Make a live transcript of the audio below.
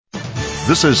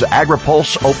This is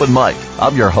AgriPulse Open Mic.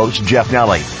 I'm your host, Jeff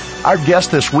Nelly. Our guest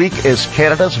this week is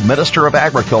Canada's Minister of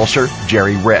Agriculture,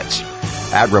 Gerry Ritz.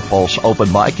 AgriPulse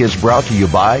Open Mic is brought to you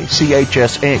by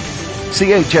CHS Inc.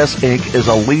 CHS Inc. is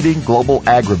a leading global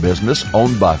agribusiness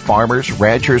owned by farmers,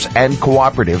 ranchers, and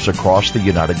cooperatives across the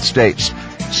United States.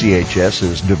 CHS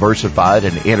is diversified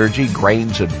in energy,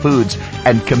 grains, and foods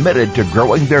and committed to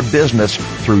growing their business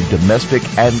through domestic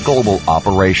and global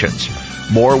operations.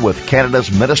 More with Canada's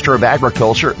Minister of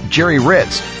Agriculture, Gerry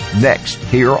Ritz, next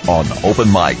here on Open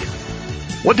Mic.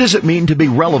 What does it mean to be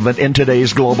relevant in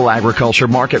today's global agriculture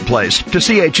marketplace? To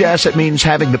CHS, it means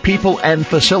having the people and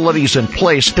facilities in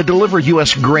place to deliver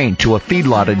U.S. grain to a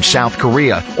feedlot in South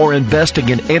Korea, or investing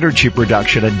in energy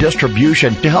production and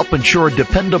distribution to help ensure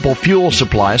dependable fuel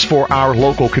supplies for our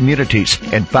local communities.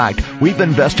 In fact, we've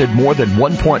invested more than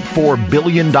 $1.4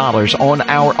 billion on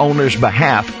our owners'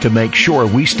 behalf to make sure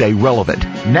we stay relevant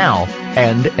now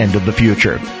and into the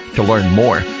future. To learn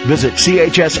more, visit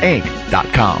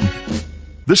chsinc.com.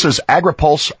 This is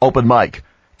AgriPulse Open Mic.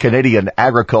 Canadian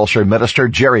Agriculture Minister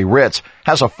Gerry Ritz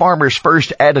has a farmer's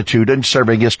first attitude in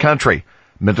serving his country.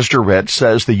 Minister Ritz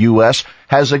says the U.S.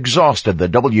 has exhausted the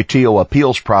WTO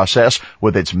appeals process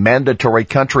with its mandatory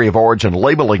country of origin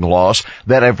labeling laws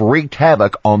that have wreaked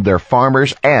havoc on their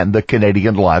farmers and the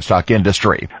Canadian livestock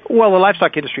industry. Well, the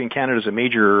livestock industry in Canada is a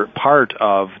major part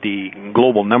of the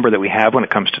global number that we have when it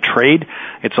comes to trade.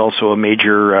 It's also a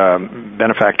major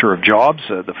benefactor of jobs.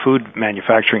 The food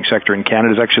manufacturing sector in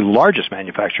Canada is actually the largest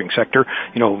manufacturing sector,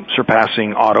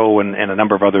 surpassing auto and a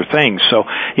number of other things. So,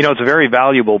 it's a very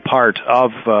valuable part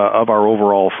of our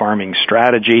overall farming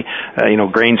strategy.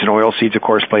 Grains and oilseeds, of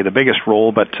course, play the biggest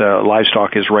role, but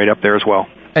livestock is right up there as well.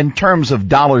 In terms of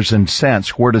dollars and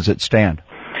cents, where does it stand?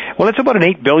 Well, it's about an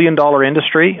 $8 billion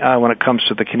industry when it comes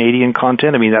to the Canadian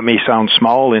content. I mean, that may sound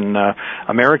small in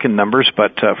American numbers,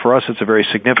 but for us, it's a very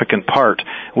significant part.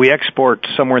 We export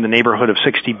somewhere in the neighborhood of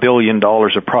 $60 billion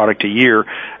of product a year,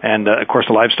 and, of course,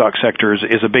 the livestock sector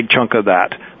is a big chunk of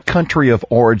that. Country of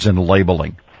origin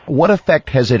labeling. What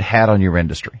effect has it had on your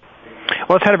industry?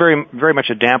 Well, it's had a very, very much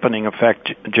a dampening effect,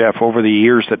 Jeff, over the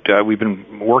years that we've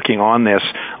been working on this.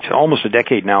 It's almost a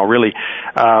decade now, really.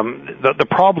 The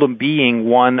problem being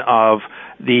one of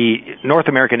the North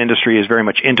American industry is very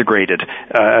much integrated.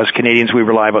 As Canadians, we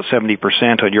rely about 70%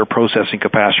 on your processing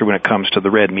capacity when it comes to the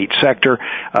red meat sector.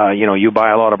 You buy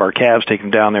a lot of our calves, take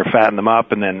them down there, fatten them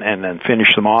up, and then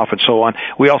finish them off, and so on.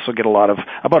 We also get about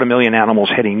 1 million animals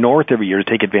heading north every year to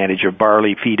take advantage of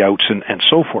barley feed outs and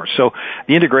so forth. So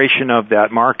the integration of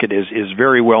that market is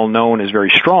very well known, is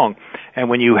very strong. And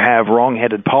when you have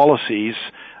wrong-headed policies,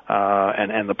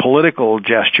 and the political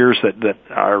gestures that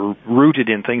are rooted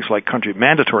in things like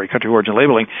mandatory country of origin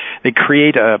labeling, they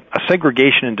create a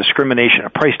segregation and discrimination, a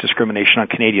price discrimination on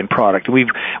Canadian product. We've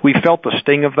felt the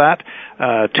sting of that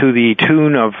to the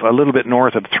tune of a little bit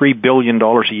north of $3 billion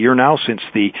a year now since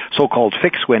the so-called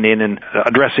fix went in and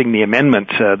addressing the amendment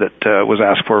that was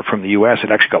asked for from the U.S.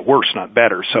 It actually got worse, not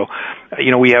better. So,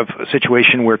 we have a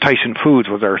situation where Tyson Foods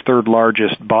was our third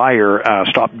largest buyer,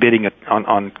 stopped bidding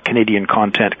on Canadian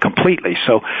content completely.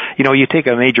 So, you take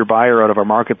a major buyer out of our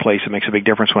marketplace, it makes a big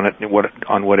difference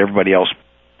on what everybody else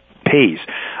pays.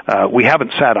 We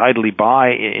haven't sat idly by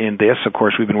in this. Of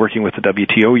course, we've been working with the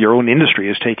WTO. Your own industry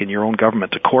has taken your own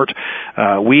government to court.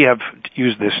 We have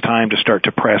used this time to start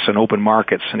to press and open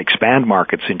markets and expand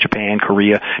markets in Japan,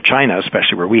 Korea, China,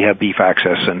 especially where we have beef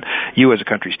access and you as a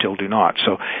country still do not.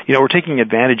 So, we're taking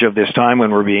advantage of this time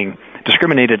when we're being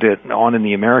discriminated on in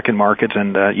the American market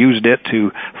and used it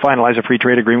to finalize a free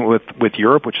trade agreement with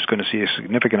Europe, which is going to see a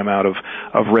significant amount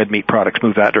of red meat products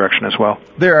move that direction as well.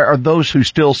 There are those who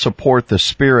still support the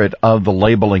spirit of the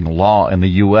labeling law in the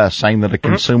U.S., saying that a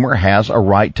consumer has a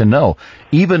right to know.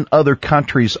 Even other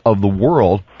countries of the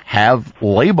world have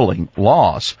labeling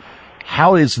laws.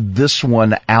 How is this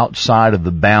one outside of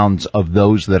the bounds of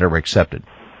those that are accepted?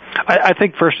 I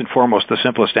think first and foremost, the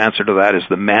simplest answer to that is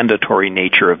the mandatory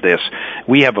nature of this.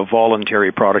 We have a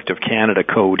voluntary product of Canada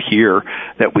code here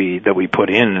that we put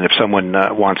in, and if someone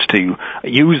wants to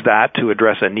use that to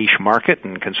address a niche market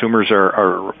and consumers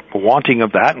are wanting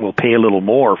of that and will pay a little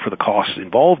more for the costs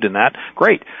involved in that,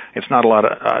 great. It's not a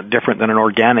lot different than an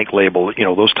organic label,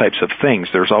 those types of things.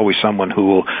 There's always someone who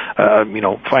will,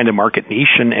 find a market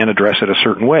niche and address it a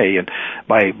certain way. And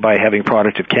by having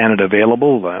product of Canada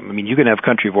available, you can have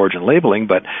country of origin labeling,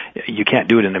 but you can't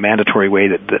do it in a mandatory way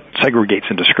that segregates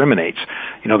and discriminates.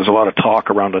 There's a lot of talk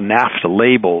around a NAFTA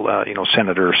label.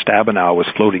 Senator Stabenow was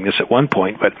floating this at one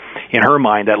point, but in her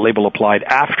mind, that label applied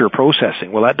after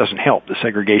processing. Well, that doesn't help. The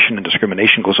segregation and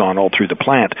discrimination goes on all through the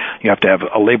plant. You have to have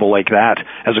a label like that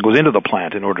as it goes into the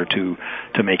plant in order to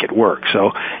make it work.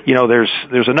 So,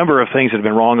 there's a number of things that have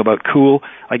been wrong about COOL.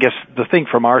 I guess the thing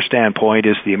from our standpoint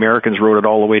is the Americans wrote it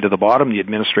all the way to the bottom. The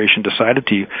administration decided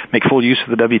to make full use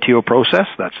of the WTO process.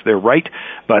 That's their right.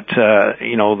 But,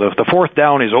 the fourth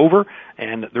down is over,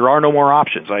 and there are no more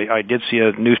options. I did see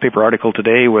a newspaper article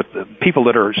today with people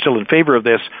that are still in favor of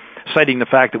this, citing the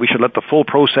fact that we should let the full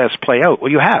process play out.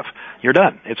 Well, you have. You're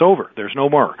done. It's over. There's no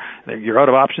more. You're out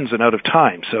of options and out of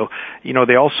time. So,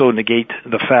 they also negate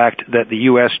the fact that the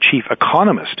U.S. chief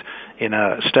economist in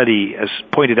a study has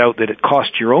pointed out that it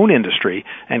costs your own industry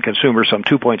and consumers some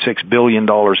 $2.6 billion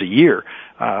a year,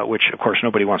 which, of course,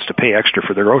 nobody wants to pay extra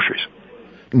for their groceries.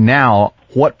 Now,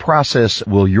 what process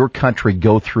will your country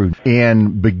go through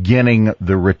in beginning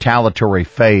the retaliatory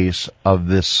phase of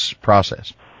this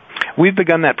process? We've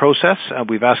begun that process.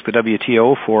 We've asked the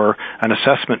WTO for an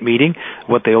assessment meeting.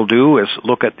 What they'll do is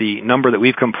look at the number that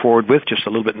we've come forward with, just a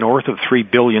little bit north of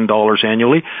 $3 billion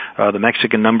annually. The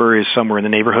Mexican number is somewhere in the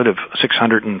neighborhood of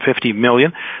 $650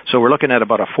 million. So we're looking at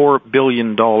about a $4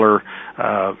 billion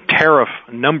tariff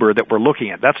number that we're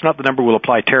looking at. That's not the number we'll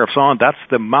apply tariffs on. That's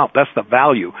the amount. That's the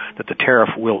value that the tariff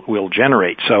will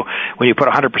generate. So when you put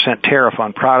 100% tariff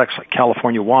on products like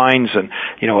California wines and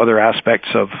other aspects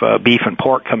of beef and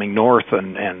pork coming north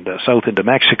and south into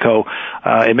Mexico,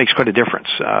 it makes quite a difference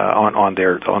on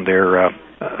their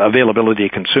availability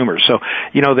of consumers. So,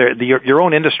 your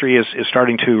own industry is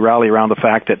starting to rally around the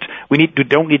fact that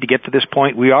don't need to get to this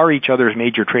point. We are each other's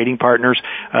major trading partners.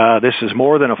 This is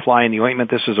more than a fly in the ointment.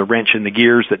 This is a wrench in the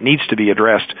gears that needs to be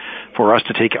addressed for us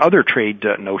to take other trade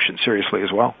notions seriously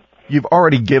as well. You've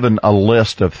already given a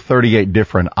list of 38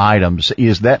 different items.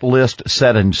 Is that list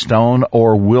set in stone,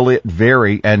 or will it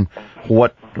vary? And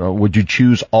what would you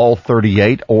choose all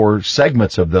 38 or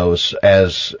segments of those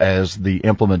as the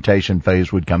implementation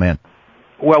phase would come in?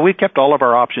 Well, we've kept all of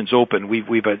our options open.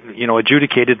 We've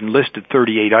adjudicated and listed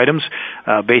 38 items,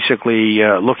 basically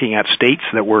looking at states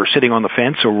that were sitting on the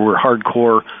fence or were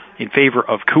hardcore in favor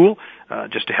of COOL.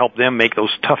 Just to help them make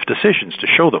those tough decisions, to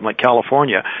show them, like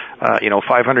California,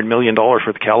 $500 million worth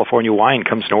of California wine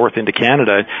comes north into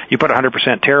Canada. You put 100%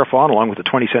 tariff on, along with the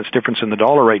 20 cents difference in the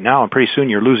dollar right now, and pretty soon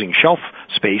you're losing shelf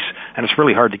space, and it's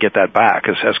really hard to get that back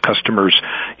as customers,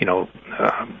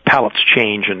 palates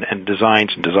change and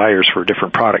designs and desires for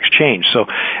different products change. So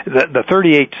the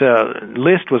 38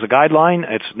 list was a guideline.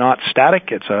 It's not static.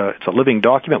 It's a living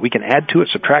document. We can add to it,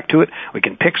 subtract to it. We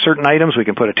can pick certain items. We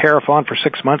can put a tariff on for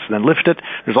 6 months and then lift it.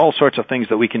 There's all sorts of things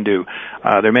that we can do.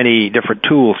 There are many different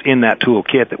tools in that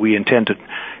toolkit that we intend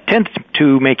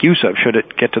to make use of should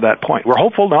it get to that point. We're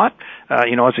hopeful not. As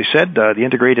I said, the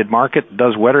integrated market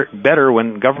does better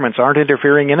when governments aren't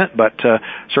interfering in it, but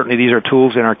certainly these are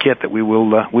tools in our kit that we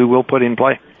will put in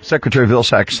play. Secretary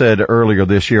Vilsack said earlier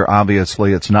this year,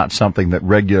 obviously it's not something that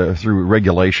through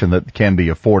regulation that can be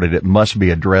afforded. It must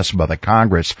be addressed by the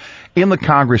Congress. In the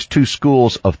Congress, two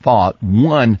schools of thought.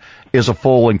 One is a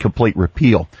full and complete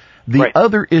repeal. The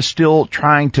other is still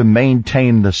trying to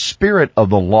maintain the spirit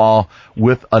of the law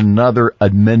with another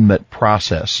amendment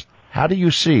process. How do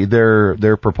you see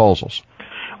their proposals?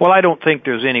 Well, I don't think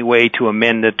there's any way to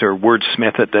amend it or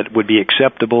wordsmith it that would be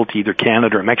acceptable to either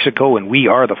Canada or Mexico, and we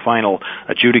are the final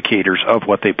adjudicators of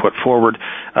what they put forward.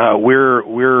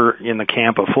 We're in the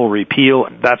camp of full repeal.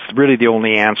 That's really the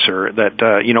only answer. That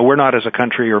we're not as a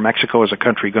country, or Mexico as a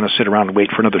country, going to sit around and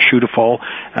wait for another shoe to fall.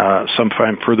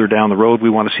 Sometime further down the road, we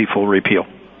want to see full repeal.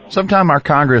 Sometimes our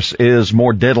Congress is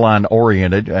more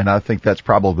deadline-oriented, and I think that's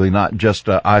probably not just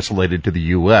isolated to the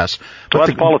U.S. Well,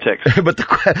 that's politics. But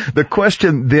the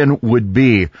question then would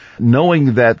be,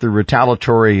 knowing that the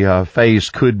retaliatory phase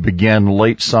could begin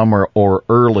late summer or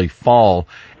early fall,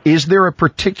 is there a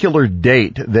particular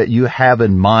date that you have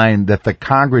in mind that the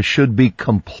Congress should be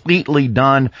completely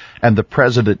done and the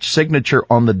President's signature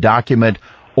on the document,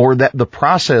 or that the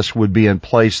process would be in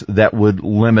place that would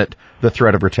limit the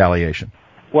threat of retaliation?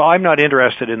 Well, I'm not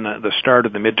interested in the start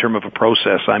of the midterm of a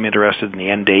process. I'm interested in the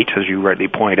end date, as you rightly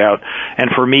point out. And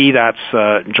for me,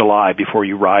 that's July, before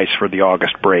you rise for the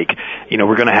August break.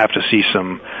 We're going to have to see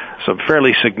some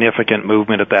fairly significant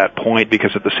movement at that point,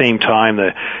 because at the same time,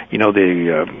 the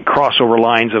crossover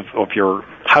lines of your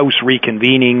House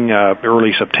reconvening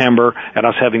early September and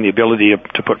us having the ability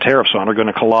to put tariffs on are going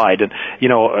to collide. And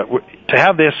to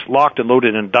have this locked and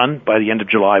loaded and done by the end of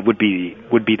July would be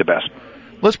the best.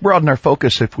 Let's broaden our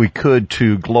focus, if we could,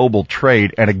 to global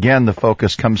trade. And again, the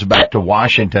focus comes back to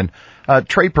Washington.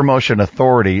 Trade Promotion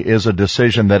Authority is a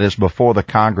decision that is before the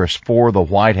Congress for the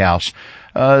White House.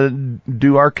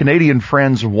 Do our Canadian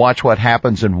friends watch what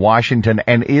happens in Washington,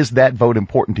 and is that vote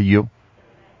important to you?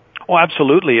 Oh,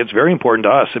 absolutely. It's very important to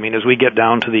us. I mean, as we get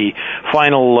down to the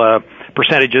final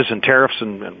percentages and tariffs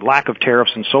and lack of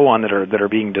tariffs and so on that are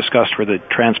being discussed for the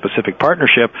Trans-Pacific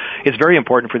Partnership, it's very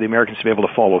important for the Americans to be able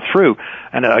to follow through.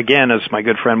 And again, as my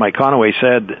good friend Mike Conaway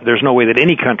said, there's no way that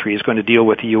any country is going to deal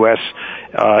with the U.S.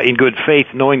 In good faith,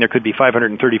 knowing there could be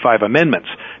 535 amendments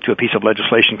to a piece of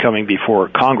legislation coming before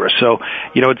Congress. So,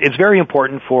 it's very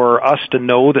important for us to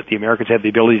know that the Americans have the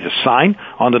ability to sign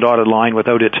on the dotted line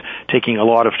without it taking a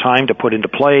lot of time to put into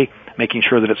play, making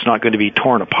sure that it's not going to be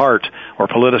torn apart or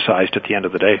politicized at the end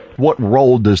of the day. What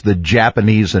role does the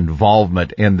Japanese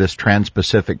involvement in this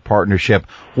Trans-Pacific Partnership,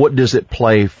 what does it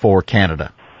play for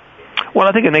Canada? Well,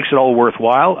 I think it makes it all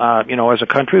worthwhile. As a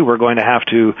country, we're going to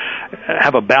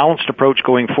have a balanced approach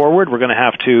going forward. We're going to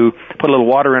have to put a little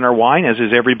water in our wine, as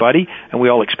is everybody, and we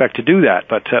all expect to do that.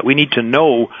 But we need to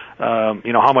know,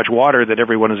 how much water that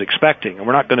everyone is expecting. And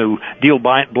we're not going to deal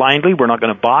blindly. We're not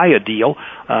going to buy a deal.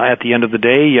 At the end of the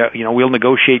day, we'll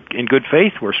negotiate in good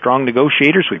faith. We're strong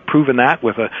negotiators. We've proven that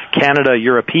with a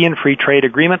Canada-European free trade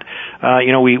agreement.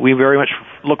 We very much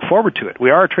look forward to it. We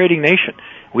are a trading nation.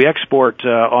 We export,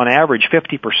 on average,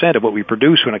 50% of what we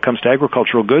produce when it comes to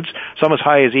agricultural goods, some as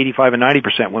high as 85 and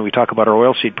 90% when we talk about our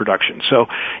oilseed production. So,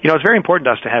 it's very important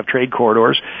to us to have trade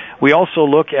corridors. We also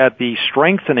look at the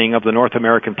strengthening of the North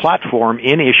American platform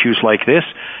in issues like this.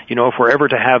 If we're ever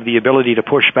to have the ability to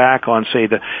push back on, say,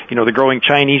 the growing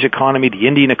Chinese economy, the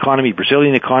Indian economy,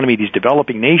 Brazilian economy, these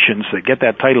developing nations that get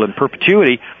that title in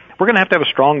perpetuity, we're going to have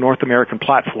a strong North American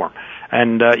platform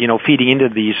and, feeding into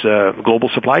these global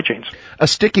supply chains. A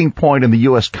sticking point in the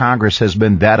U.S. Congress has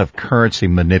been that of currency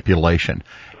manipulation.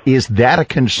 Is that a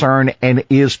concern, and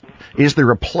is there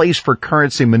a place for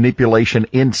currency manipulation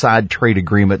inside trade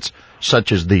agreements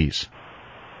such as these?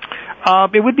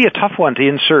 It would be a tough one to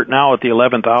insert now at the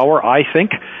 11th hour, I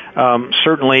think.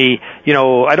 Certainly,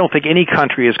 I don't think any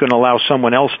country is going to allow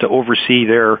someone else to oversee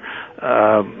their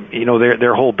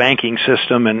whole banking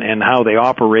system and how they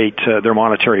operate their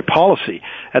monetary policy.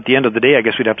 At the end of the day, I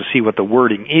guess we'd have to see what the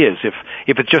wording is.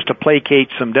 If it's just to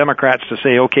placate some Democrats to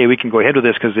say, okay, we can go ahead with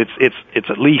this because it's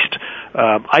at least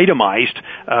itemized,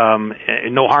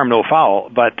 no harm, no foul.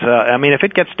 But if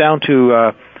it gets down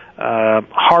to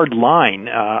hard line,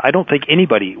 I don't think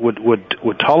anybody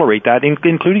would tolerate that,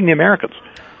 including the Americans.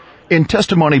 In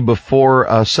testimony before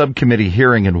a subcommittee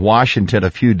hearing in Washington a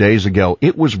few days ago,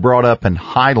 it was brought up and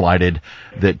highlighted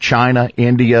that China,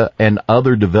 India, and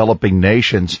other developing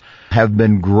nations have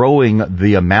been growing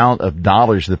the amount of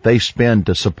dollars that they spend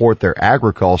to support their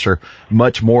agriculture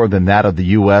much more than that of the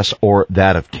U.S. or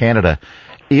that of Canada.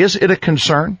 Is it a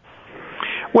concern?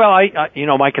 Well,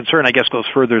 my concern, I guess, goes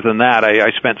further than that.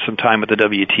 I spent some time at the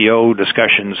WTO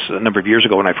discussions a number of years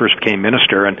ago when I first became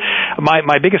minister, and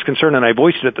my biggest concern, and I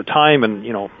voiced it at the time and,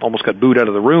 almost got booed out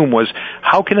of the room, was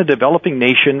how can a developing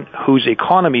nation whose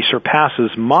economy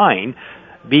surpasses mine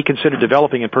be considered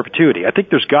developing in perpetuity? I think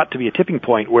there's got to be a tipping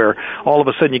point where all of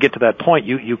a sudden you get to that point,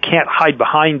 you can't hide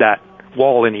behind that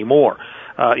wall anymore.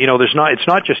 It's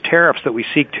not just tariffs that we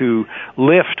seek to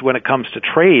lift when it comes to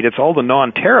trade. It's all the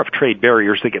non-tariff trade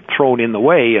barriers that get thrown in the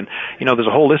way. And, there's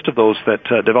a whole list of those that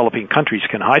developing countries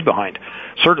can hide behind.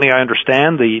 Certainly I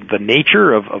understand the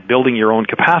nature of building your own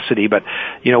capacity, but,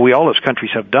 we all as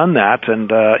countries have done that.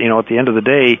 And, at the end of the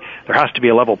day, there has to be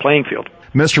a level playing field.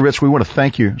 Mr. Ritz, we want to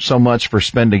thank you so much for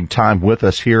spending time with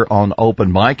us here on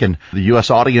Open Mic, and the U.S.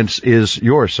 audience is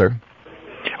yours, sir.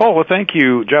 Oh, well, thank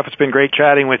you, Jeff. It's been great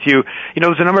chatting with you.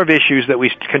 There's a number of issues that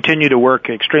we continue to work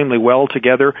extremely well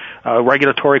together.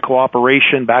 Regulatory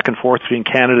cooperation back and forth between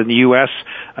Canada and the U.S.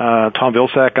 Tom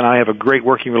Vilsack and I have a great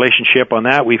working relationship on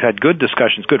that. We've had good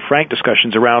discussions, good frank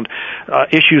discussions around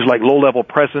issues like low-level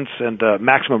presence and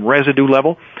maximum residue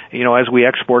level. As we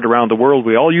export around the world,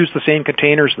 we all use the same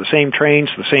containers, the same trains,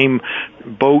 the same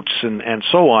boats, and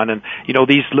so on. And,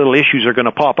 these little issues are going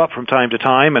to pop up from time to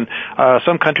time, and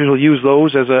some countries will use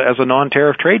those as a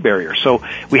non-tariff trade barrier. So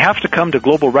we have to come to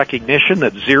global recognition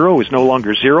that zero is no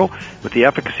longer zero. With the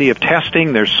efficacy of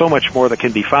testing, there's so much more that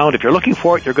can be found. If you're looking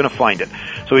for it, you're going to find it.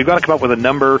 So we've got to come up with a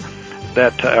number,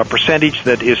 a percentage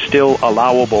that is still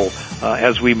allowable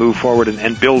as we move forward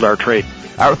and build our trade.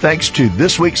 Our thanks to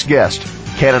this week's guest,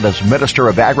 Canada's Minister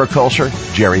of Agriculture,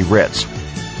 Jerry Ritz.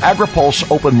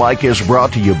 AgriPulse Open Mic is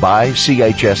brought to you by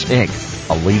CHS Inc.,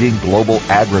 a leading global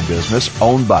agribusiness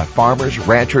owned by farmers,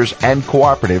 ranchers, and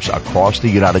cooperatives across the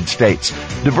United States,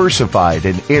 diversified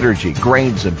in energy,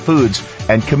 grains, and foods,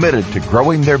 and committed to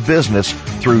growing their business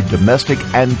through domestic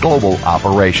and global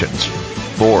operations.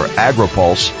 For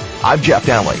AgriPulse, I'm Jeff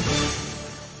Nally.